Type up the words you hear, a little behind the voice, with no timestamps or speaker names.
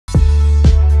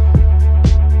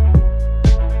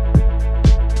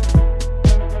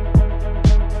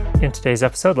In today's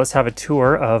episode, let's have a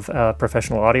tour of a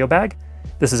professional audio bag.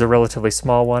 This is a relatively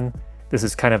small one. This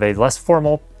is kind of a less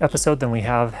formal episode than we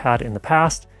have had in the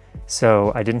past.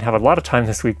 So I didn't have a lot of time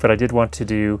this week, but I did want to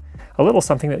do a little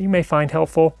something that you may find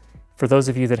helpful for those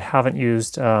of you that haven't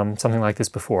used something like this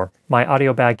before. My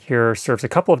audio bag here serves a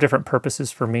couple of different purposes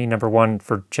for me. Number one,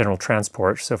 for general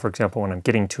transport. So for example, when I'm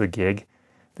getting to a gig,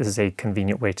 this is a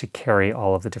convenient way to carry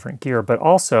all of the different gear, but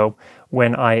also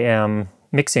when I am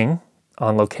mixing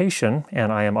on location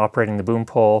and I am operating the boom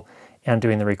pole and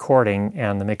doing the recording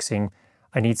and the mixing,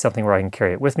 I need something where I can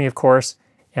carry it with me, of course,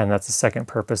 and that's the second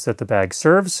purpose that the bag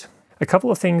serves. A couple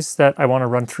of things that I want to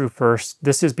run through first.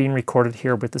 This is being recorded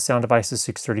here with the Sound Devices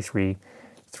 633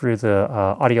 through the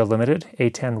Audio Limited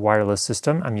A10 wireless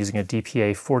system. I'm using a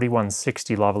DPA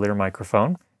 4160 lavalier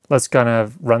microphone. Let's kind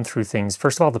of run through things.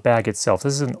 First of all, the bag itself.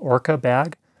 This is an Orca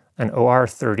bag, an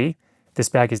OR30. This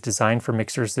bag is designed for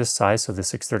mixers this size, so the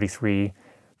 633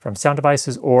 from Sound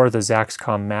Devices or the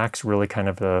Zaxcom Max, really kind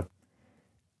of a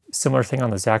similar thing on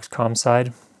the Zaxcom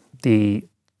side. Pretty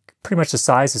much the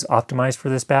size is optimized for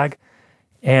this bag.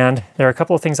 And there are a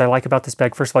couple of things I like about this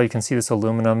bag. First of all, you can see this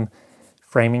aluminum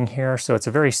framing here. So it's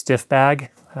a very stiff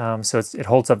bag. So it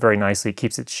holds up very nicely, it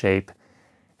keeps its shape.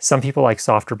 Some people like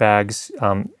softer bags.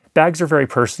 Bags are very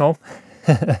personal.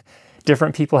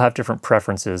 Different people have different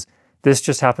preferences. This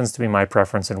just happens to be my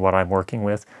preference and what I'm working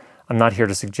with. I'm not here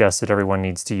to suggest that everyone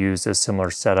needs to use a similar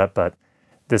setup, but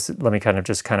let me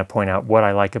just point out what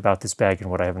I like about this bag and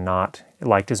what I have not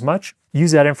liked as much.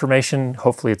 Use that information,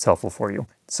 hopefully it's helpful for you.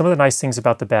 Some of the nice things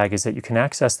about the bag is that you can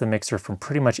access the mixer from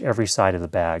pretty much every side of the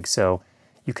bag. So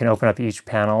you can open up each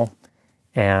panel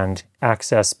and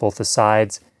access both the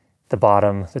sides, the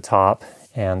bottom, the top,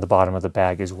 and the bottom of the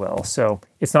bag as well. So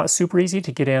it's not super easy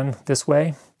to get in this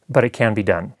way, but it can be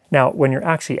done. Now, when you're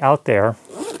actually out there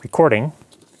recording,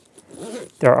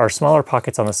 there are smaller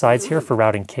pockets on the sides here for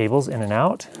routing cables in and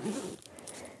out.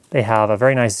 They have a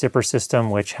very nice zipper system,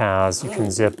 which you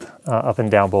can zip up and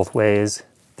down both ways.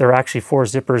 There are actually 4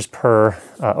 zippers per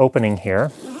opening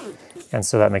here, and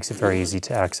so that makes it very easy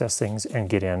to access things and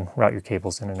get in, route your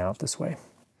cables in and out this way.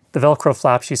 The Velcro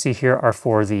flaps you see here are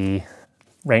for the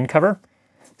rain cover.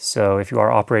 So if you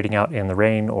are operating out in the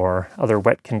rain or other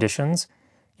wet conditions,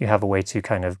 you have a way to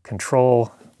kind of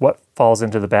control what falls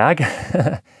into the bag,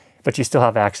 but you still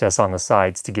have access on the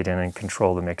sides to get in and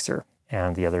control the mixer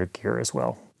and the other gear as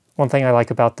well. One thing I like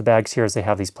about the bags here is they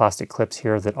have these plastic clips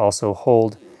here that also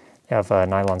have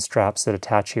nylon straps that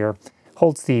attach here.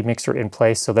 Holds the mixer in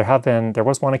place. So there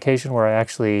was one occasion where I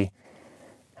actually,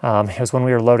 it was when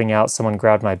we were loading out, someone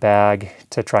grabbed my bag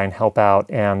to try and help out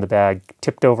and the bag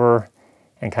tipped over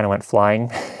and kind of went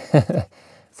flying.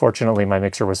 Fortunately, my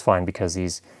mixer was fine because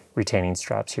these retaining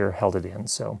straps here held it in.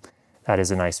 So that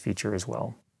is a nice feature as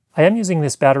well. I am using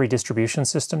this battery distribution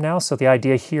system now. So the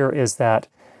idea here is that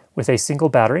with a single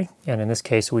battery, and in this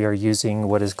case, we are using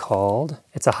what is called,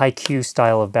 it's a high Q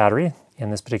style of battery. In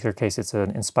this particular case, it's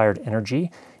an Inspired Energy.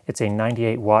 It's a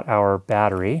 98 watt-hour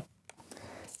battery.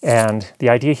 And the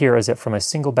idea here is that from a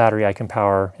single battery, I can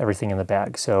power everything in the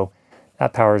bag. So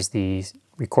that powers the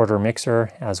recorder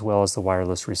mixer as well as the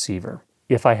wireless receiver.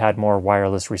 If I had more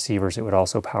wireless receivers, it would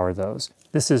also power those.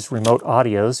 This is Remote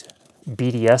Audio's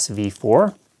BDS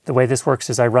V4. The way this works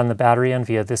is I run the battery in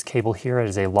via this cable here. It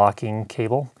is a locking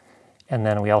cable. And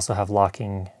then we also have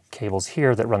locking cables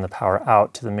here that run the power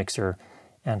out to the mixer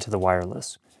and to the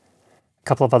wireless. A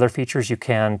couple of other features, you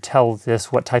can tell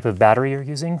this what type of battery you're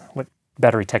using, what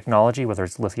battery technology, whether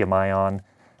it's lithium-ion,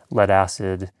 lead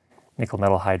acid, nickel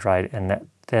metal hydride, and that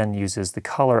then uses the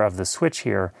color of the switch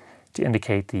here to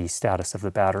indicate the status of the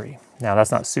battery. Now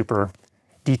that's not super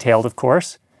detailed, of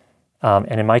course, and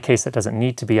in my case that doesn't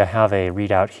need to be. I have a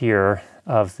readout here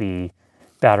of the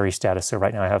battery status, so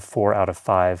right now I have 4 out of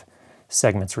 5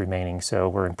 segments remaining, so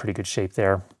we're in pretty good shape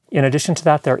there. In addition to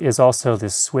that, there is also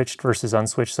this switched versus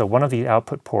unswitched. So one of the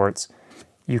output ports,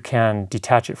 you can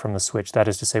detach it from the switch. That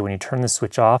is to say, when you turn the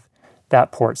switch off,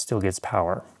 that port still gets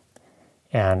power.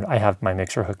 And I have my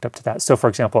mixer hooked up to that. So for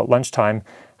example, at lunchtime,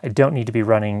 I don't need to be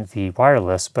running the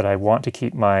wireless, but I want to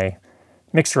keep my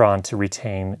mixer on to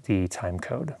retain the time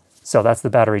code. So that's the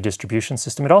battery distribution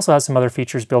system. It also has some other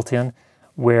features built in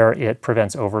where it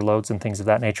prevents overloads and things of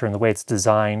that nature. And the way it's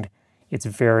designed, it's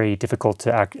very difficult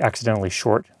to accidentally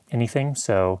short anything.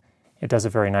 So it does a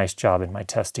very nice job in my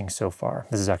testing so far.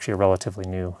 This is actually a relatively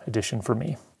new addition for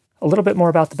me. A little bit more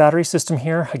about the battery system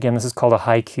here. Again, this is called a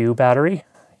high Q battery.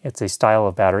 It's a style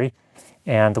of battery.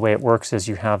 And the way it works is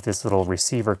you have this little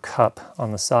receiver cup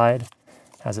on the side,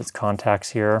 has its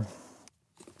contacts here.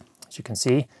 As you can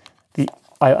see,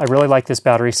 I really like this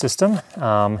battery system.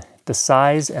 The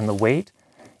size and the weight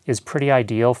is pretty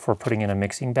ideal for putting in a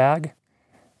mixing bag.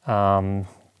 The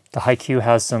HiQ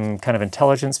has some kind of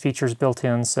intelligence features built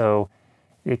in, so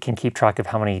it can keep track of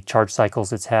how many charge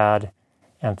cycles it's had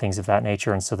and things of that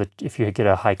nature. And so that if you get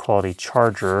a high quality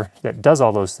charger that does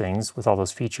all those things with all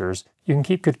those features, you can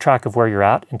keep good track of where you're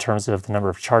at in terms of the number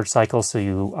of charge cycles, so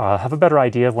you have a better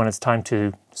idea of when it's time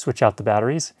to switch out the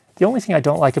batteries. The only thing I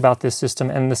don't like about this system,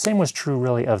 and the same was true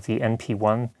really of the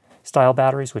NP1 style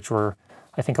batteries, which were,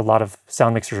 I think a lot of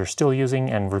sound mixers are still using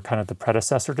and were kind of the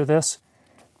predecessor to this,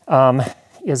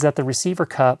 is that the receiver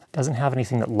cup doesn't have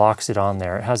anything that locks it on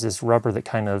there. It has this rubber that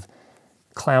kind of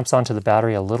clamps onto the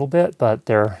battery a little bit, but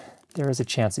there is a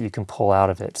chance that you can pull out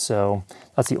of it. So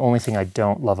that's the only thing I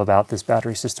don't love about this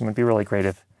battery system. It'd be really great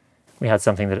if we had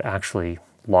something that actually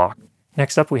locked.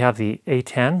 Next up, we have the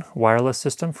A10 wireless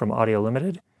system from Audio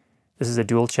Limited. This is a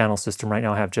dual channel system. Right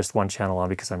now I have just one channel on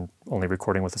because I'm only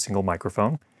recording with a single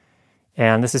microphone.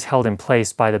 And this is held in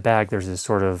place by the bag. There's this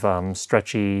sort of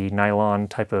stretchy nylon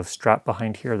type of strap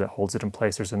behind here that holds it in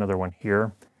place. There's another one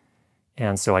here.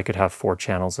 And so I could have 4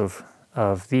 channels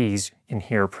of these in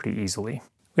here pretty easily.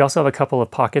 We also have a couple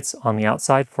of pockets on the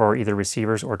outside for either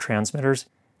receivers or transmitters.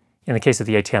 In the case of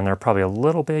the A10, they're probably a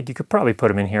little big. You could probably put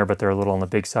them in here, but they're a little on the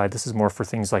big side. This is more for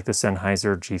things like the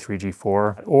Sennheiser G3,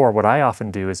 G4. Or what I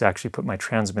often do is actually put my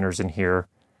transmitters in here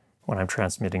when I'm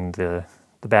transmitting the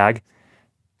bag.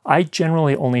 I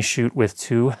generally only shoot with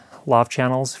 2 lav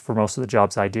channels for most of the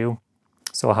jobs I do.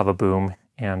 So I'll have a boom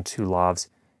and 2 lavs,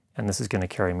 and this is going to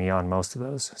carry me on most of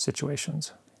those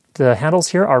situations. The handles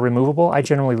here are removable. I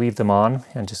generally leave them on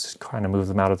and just kind of move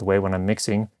them out of the way when I'm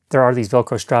mixing. There are these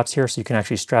Velcro straps here, so you can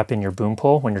actually strap in your boom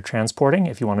pole when you're transporting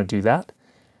if you want to do that.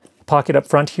 Pocket up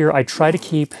front here, I try to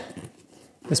keep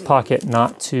this pocket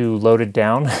not too loaded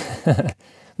down.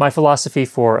 My philosophy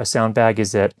for a sound bag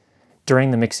is that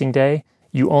during the mixing day,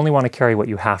 you only want to carry what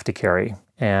you have to carry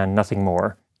and nothing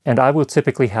more. And I will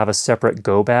typically have a separate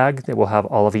go bag that will have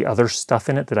all of the other stuff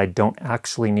in it that I don't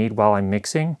actually need while I'm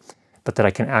mixing, but that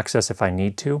I can access if I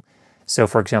need to. So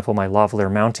for example, my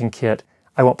lavalier mounting kit,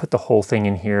 I won't put the whole thing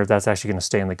in here. That's actually going to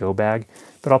stay in the go bag,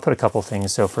 but I'll put a couple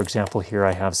things. So for example, here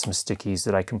I have some stickies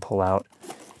that I can pull out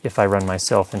if I run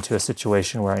myself into a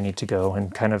situation where I need to go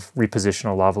and kind of reposition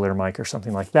a lavalier mic or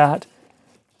something like that.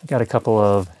 I've got a couple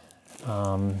of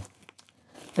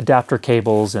adapter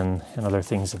cables and other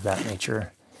things of that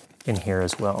nature in here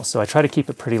as well. So I try to keep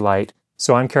it pretty light.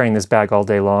 So I'm carrying this bag all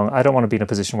day long. I don't want to be in a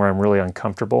position where I'm really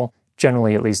uncomfortable.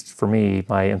 Generally, at least for me,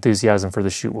 my enthusiasm for the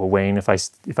shoot will wane if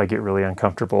I get really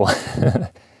uncomfortable.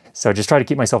 So just try to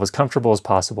keep myself as comfortable as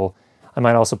possible. I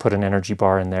might also put an energy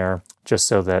bar in there just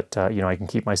so that I can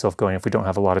keep myself going if we don't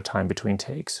have a lot of time between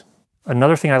takes.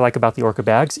 Another thing I like about the Orca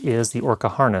bags is the Orca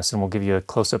harness, and we'll give you a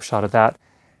close-up shot of that.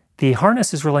 The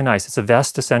harness is really nice. It's a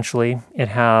vest, essentially. It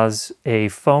has a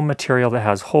foam material that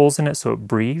has holes in it so it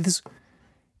breathes,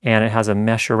 and it has a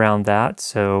mesh around that.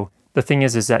 So the thing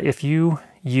is that if you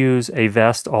use a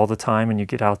vest all the time and you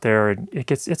get out there,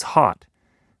 it's hot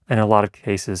in a lot of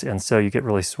cases, and so you get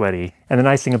really sweaty. And the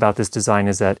nice thing about this design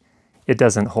is that it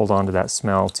doesn't hold on to that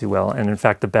smell too well. And in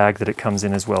fact, the bag that it comes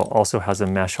in as well also has a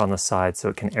mesh on the side so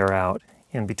it can air out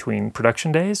in between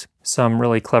production days. Some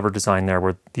really clever design there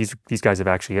where these guys have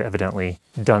actually evidently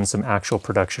done some actual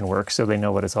production work, so they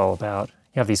know what it's all about.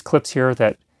 You have these clips here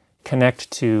that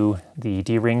connect to the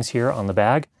D-rings here on the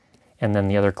bag, and then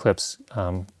the other clips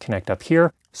connect up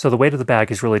here. So the weight of the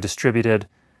bag is really distributed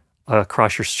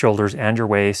across your shoulders and your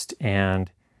waist,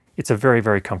 and it's a very,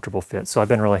 very comfortable fit. So I've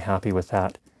been really happy with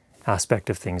that aspect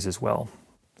of things as well.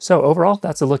 So overall,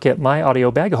 that's a look at my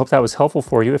audio bag. I hope that was helpful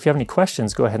for you. If you have any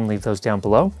questions, go ahead and leave those down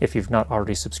below. If you've not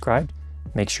already subscribed,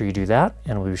 make sure you do that,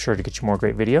 and we'll be sure to get you more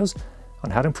great videos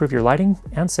on how to improve your lighting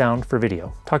and sound for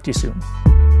video. Talk to you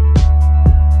soon.